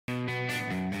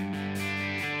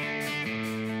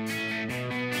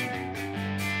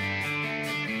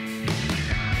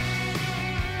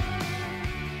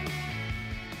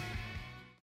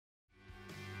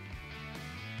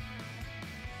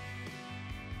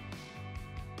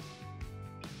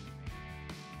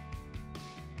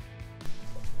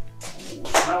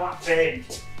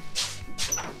paint.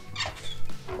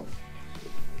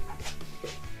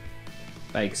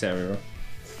 Bikes everywhere.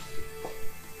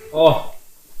 Oh,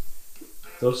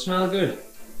 those smell good.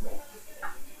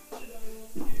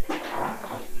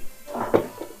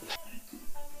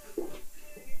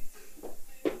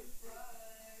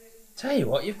 Tell you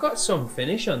what, you've got some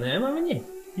finish on them, haven't you?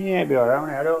 Yeah, it'll be alright,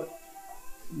 won't it? I don't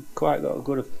quite got a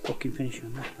good fucking finish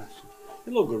on that.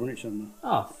 It look good when it's on there.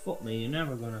 Oh, fuck me, you're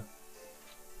never gonna.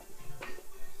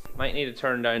 Might need to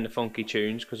turn down the funky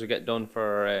tunes because we get done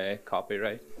for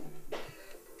copyright.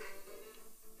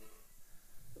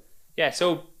 Yeah,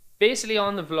 so basically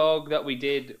on the vlog that we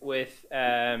did with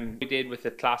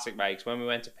the classic bikes, when we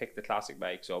went to pick the classic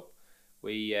bikes up,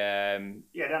 we yeah,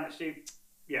 down at Steve.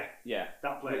 Yeah,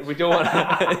 that place. We don't want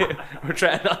to, we're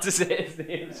trying not to say his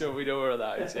name, so we know where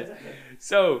that is.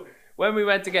 So when we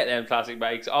went to get them classic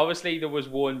bikes, obviously there was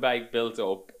one bike built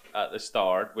up at the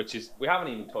start, which is, we haven't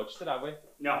even touched it, have we?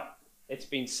 No. It's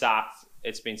been sat.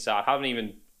 Haven't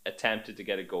even attempted to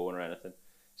get it going or anything.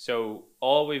 So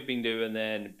all we've been doing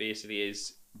then basically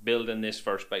is building this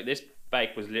first bike. This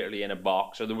bike was literally in a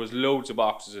box, so there was loads of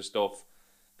boxes of stuff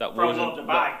that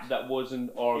wasn't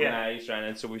organised, right?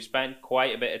 And so we spent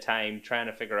quite a bit of time trying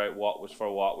to figure out what was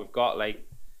for what. We've got like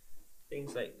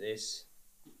things like this.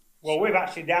 Well, we've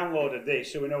actually downloaded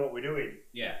this, so we know what we're doing.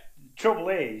 Yeah. Trouble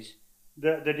is,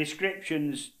 the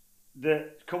descriptions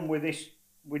that come with this,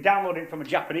 we downloaded it from a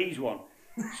Japanese one.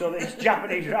 So it's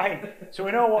Japanese, right? So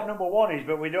we know what number one is,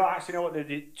 but we don't actually know what the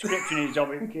description is of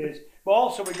it. But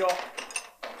also we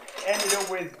ended up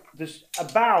with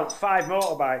about 5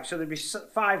 motorbikes. So there'd be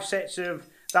 5 sets of,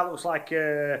 that looks like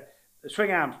a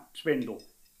swing arm spindle,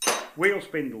 wheel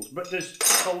spindles. But there's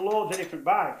loads of different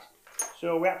bikes.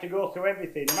 So we have to go through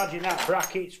everything. Imagine that,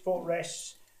 brackets,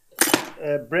 footrests,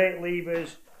 brake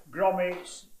levers,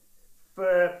 grommets,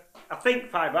 for I think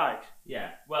 5 bikes.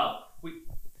 Yeah, well,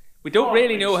 we don't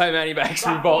really know how many bikes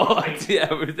we bought.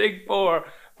 Yeah, we think 4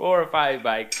 or 5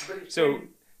 bikes. So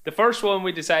the first one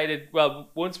we decided, well,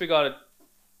 once we got it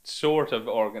sort of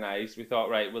organised, we thought,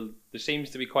 right, well, there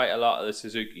seems to be quite a lot of the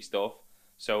Suzuki stuff.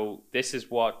 So this is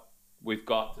what we've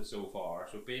got to so far.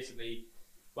 So basically,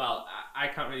 well, I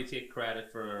can't really take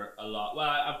credit for a lot. Well,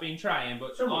 I've been trying,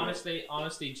 but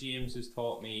honestly, James has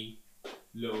taught me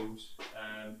loads.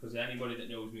 Because anybody that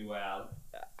knows me well,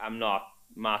 I'm not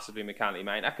massively mechanically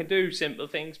minded. I can do simple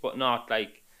things, but not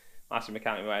like massively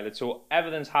mechanically minded. So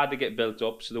everything's had to get built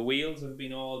up. So the wheels have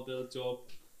been all built up.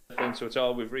 And so it's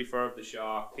all, we've refurbed the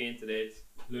shock, painted it,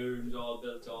 plumes all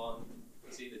built on. You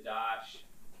can see the dash,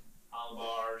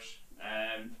 handlebars,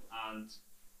 and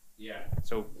yeah.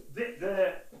 So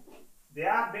the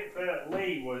hard bit for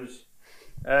Lee was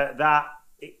that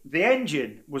the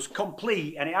engine was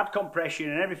complete and it had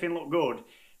compression and everything looked good,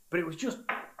 but it was just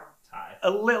a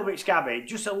little bit scabby,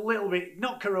 just a little bit,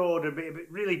 not corroded, but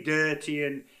really dirty,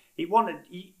 and you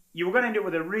were going to end up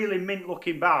with a really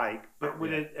mint-looking bike, but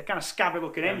with a kind of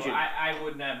scabby-looking engine. I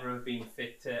would never have been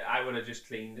fit to. I would have just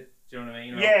cleaned it. Do you know what I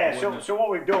mean? Yeah. So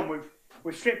what we've done,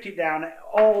 we've stripped it down.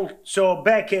 So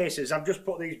bare cases. I've just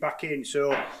put these back in.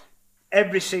 So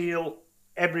every seal,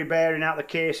 every bearing out the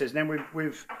cases. And then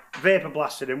we've vapor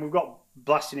blasted them. We've got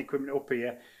blasting equipment up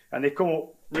here, and they come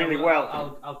up really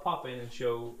well. I'll pop in and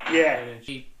show. Yeah.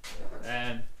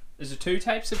 Is there two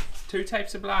types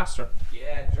of blaster?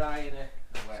 Yeah, dry and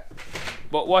wet.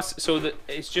 But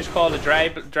it's just called a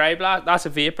dry blast. That's a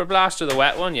vapor blaster, the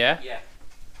wet one, yeah. Yeah.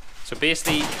 So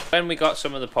basically, when we got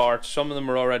some of the parts, some of them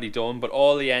were already done, but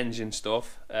all the engine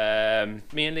stuff,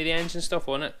 mainly the engine stuff,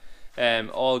 wasn't it?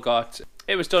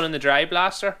 It was done in the dry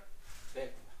blaster.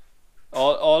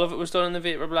 All of it was done in the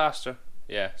vapor blaster.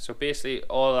 Yeah. So basically,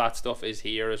 all that stuff is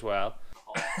here as well.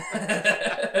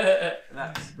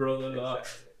 That's brother-in-law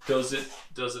does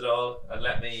it all, and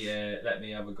let me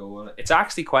have a go on it. It's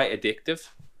actually quite addictive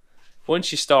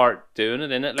once you start doing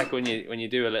it, innit? Like when you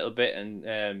do a little bit,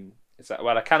 and it's like,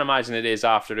 well, I can't imagine it is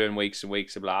after doing weeks and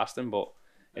weeks of blasting, but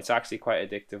it's actually quite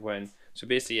addictive when. So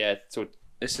basically, yeah. So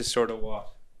this is sort of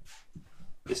what.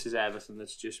 This is everything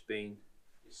that's just been.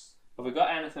 Have we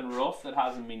got anything rough that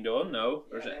hasn't been done? No,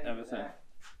 or is it everything?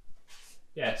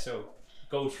 Yeah. So it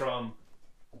goes from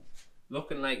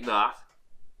looking like that,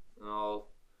 and all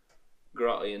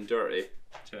grotty and dirty,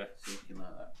 to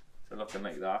looking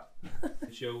like that.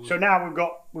 So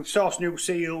now we've sourced new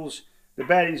seals. The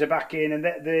bearings are back in, and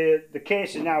the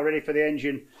case is now ready for the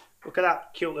engine. Look at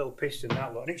that cute little piston,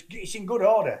 that lot. And it's in good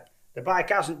order. The bike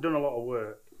hasn't done a lot of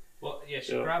work. Well, yeah,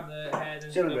 so grab the head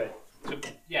and cylinder.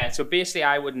 So basically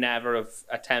I would never have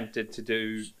attempted to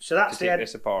do take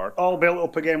this apart. All built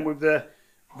up again with the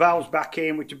valves back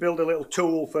in, to build a little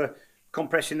tool for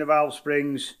compressing the valve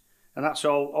springs. and that's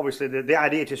all. Obviously, the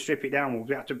idea to strip it down was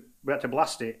we had to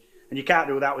blast it, and you can't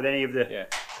do that with any of the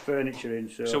furniture in.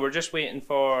 So we're just waiting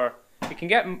for.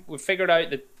 We figured out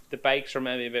that the bikes are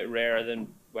maybe a bit rarer than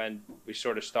when we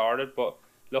sort of started, but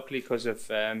luckily because of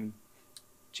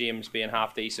James being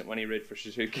half decent when he rid for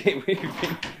Suzuki,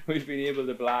 we've been able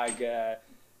to blag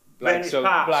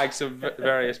some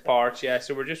various parts. Yeah,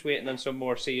 so we're just waiting on some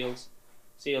more seals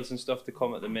and stuff to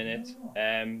come at the minute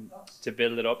to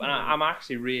build it up, and I'm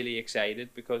actually really excited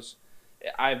because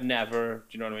I've never,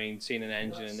 do you know what I mean, seen an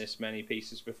engine in this many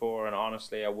pieces before, and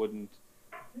honestly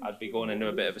I'd be going into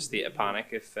a bit of a state of panic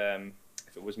if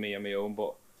it was me on my own,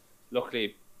 but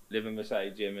luckily living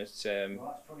beside Jim, it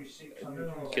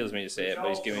kills me to say it, but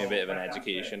he's giving me a bit of an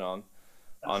education on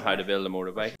how to build a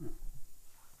motorbike.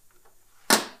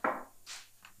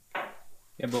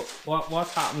 Yeah, but what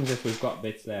happens if we've got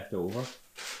bits left over?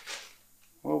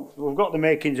 Well, we've got the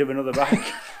makings of another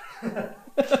bike.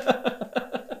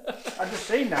 I just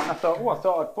seen that and I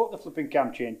thought I'd put the flipping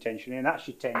cam chain tensioner in. That's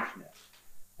your tensioner.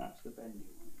 That's the bending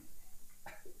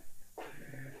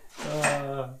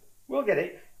one. We'll get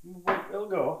it. It'll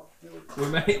go.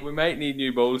 We might need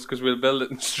new bowls because we'll build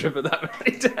it and strip it that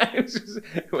many times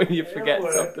when you forget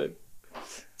something.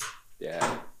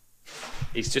 Yeah.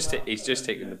 He's just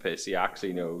taking the piss. He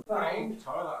actually knows.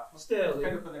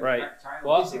 Sterling. Right.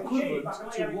 What? It's equivalent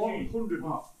to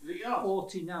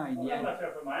 149 yen.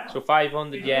 So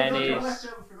 500 yen is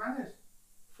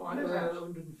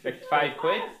 5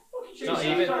 quid. Not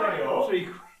even. 3 quid.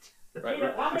 Right.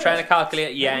 We're trying to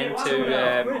calculate yen to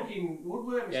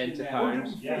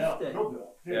pounds. Yeah.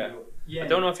 I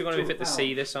don't know if you're going to be fit to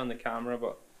see this on the camera,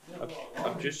 but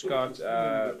I've just got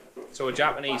so a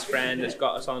Japanese friend has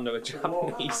got us onto a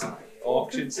Japanese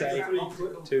auction site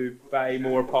to buy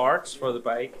more parts for the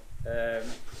bike.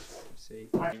 Let's see,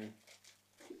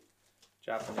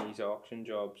 Japanese auction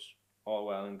jobs, all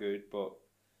well and good, but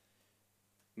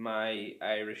my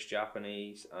Irish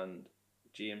Japanese and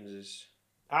James's.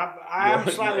 I'm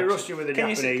slightly rusty with the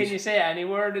Japanese. Can you say any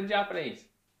word in Japanese?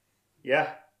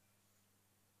 Yeah.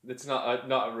 That's not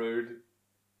a rude.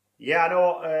 Yeah, I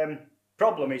know.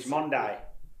 Problem is Monday.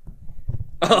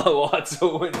 Oh, what?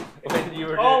 So when you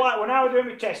were when I was doing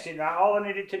my testing, that all I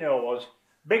needed to know was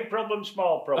big problem,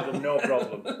 small problem, no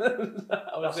problem.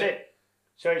 That's it.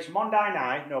 So it's Monday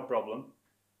night, no problem.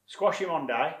 Squashy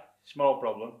Monday, small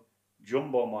problem.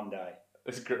 Jumbo Monday,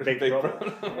 big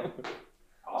problem. Yeah.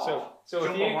 So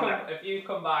if you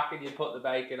come back and you put the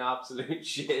bike in absolute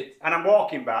shit, and I'm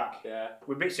walking back, yeah,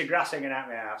 with bits of grass hanging out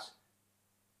my ass.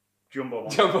 Jumbo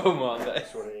Monday. Jumbo Monday.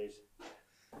 That's what it is.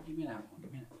 Give me that one.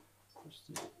 Give me that.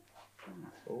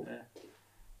 Oh.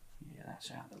 Yeah,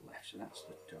 that's out the left, so that's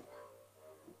the top.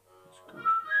 That's good.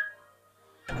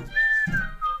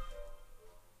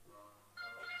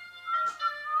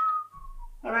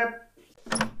 All right.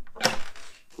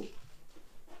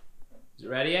 Is it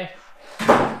ready yet?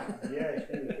 Yeah,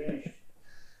 it's nearly finished.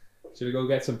 Should we go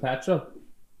get some petrol?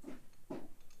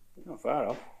 Not far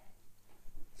off.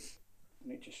 I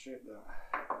need to strip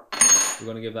that. We're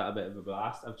going to give that a bit of a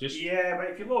blast. Yeah, but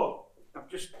if you look, I've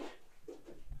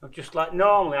just like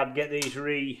normally I'd get these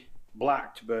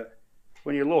re-blacked, but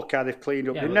when you look how they've cleaned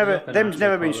up, them's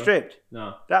never been stripped.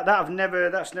 No. That's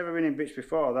never been in bits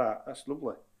before that. That's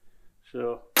lovely.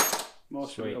 So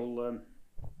most of it will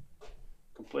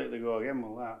completely go again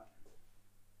with that.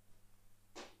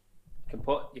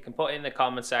 You can put in the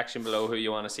comment section below who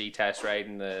you want to see test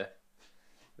riding the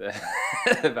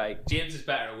bike. James is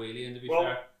better at wheeling, to be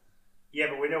fair. Yeah,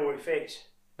 but we know what it fits.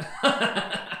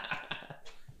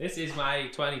 This is my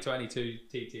 2022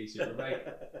 TT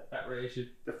Superbike preparation.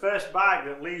 The first bike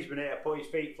that Lee's been able to put his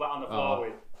feet flat on the floor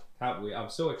with. Can't wait. I'm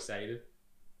so excited.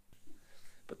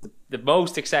 But the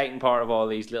most exciting part of all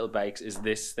these little bikes is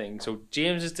this thing. So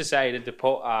James has decided to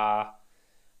put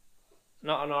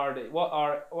not an RD.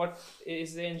 What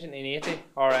is the engine in 80?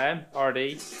 RM?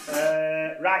 RD?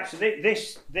 Right. So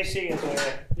this here.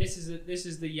 This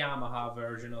is the Yamaha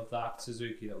version of that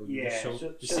Suzuki that we just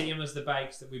showed. The same as the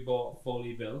bikes that we bought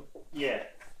fully built. Yeah.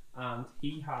 And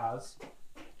he has.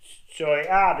 So it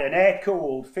had an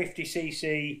air-cooled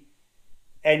 50cc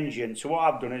engine. So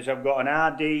what I've done is I've got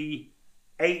an RD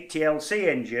 80LC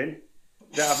engine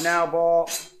that I've now bought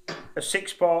a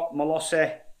 6-port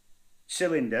Malossi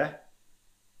cylinder.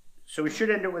 So we should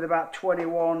end up with about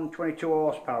 21, 22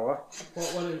 horsepower.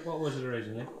 What was it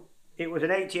originally? It was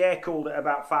an 80 air-cooled at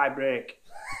about 5 brake.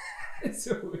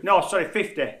 50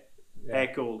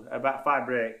 air-cooled at about 5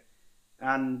 brake.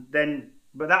 And then,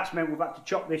 but that's meant we've had to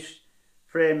chop this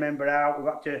frame member out.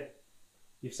 We've had to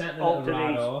You've sent the little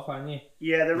rad off, haven't you?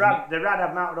 Yeah, the rad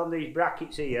I've mounted on these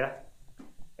brackets here.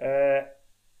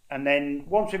 and then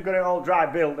once we've got it all dry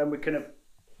built, then we can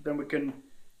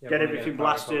get everything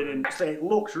blasted. And actually, it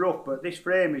looks rough, but this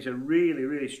frame is a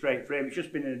really straight frame. It's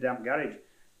just been in a damp garage.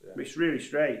 But it's really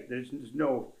straight. There's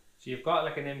no. So you've got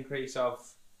like an increase of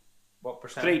what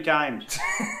percent? 3 times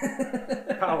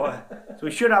power. So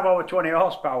we should have over 20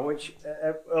 horsepower, which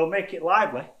will make it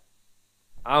lively.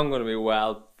 I'm going to be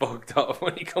well fucked up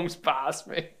when he comes past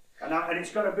me. And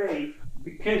it's got to be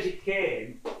because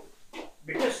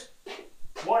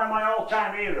one of my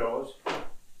all-time heroes,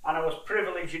 and I was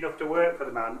privileged enough to work for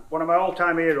the man. One of my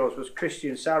all-time heroes was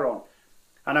Christian Saron,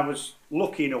 and I was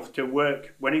lucky enough to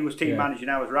work when he was team manager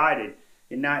and I was riding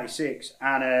in '96,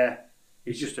 and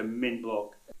he's just a mint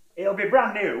bloke. It'll be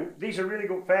brand new. These are really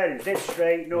good fairings. They're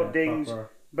straight, no dings, proper.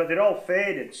 But they're all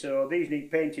faded, so these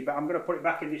need painting. But I'm going to put it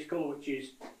back in this colour, which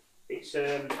is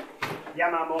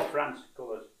Yamaha Motor France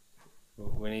colours.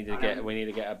 We need to get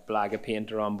a Blaga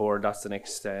painter on board. That's the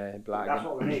next Blaga. That's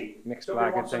what we need. Next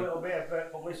Somebody Blaga wants thing. A little bit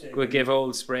of publicity. We'll give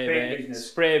old Spray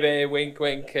Bay, wink,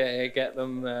 wink. Get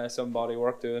them some body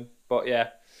work doing. But yeah.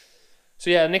 So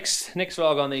yeah, next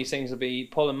vlog on these things will be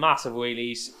pulling massive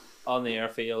wheelies on the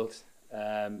airfield.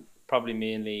 Probably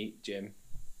mainly Jim.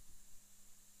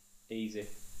 Easy.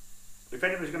 If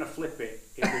anyone's going to flip it,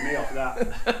 it'll be me off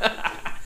that.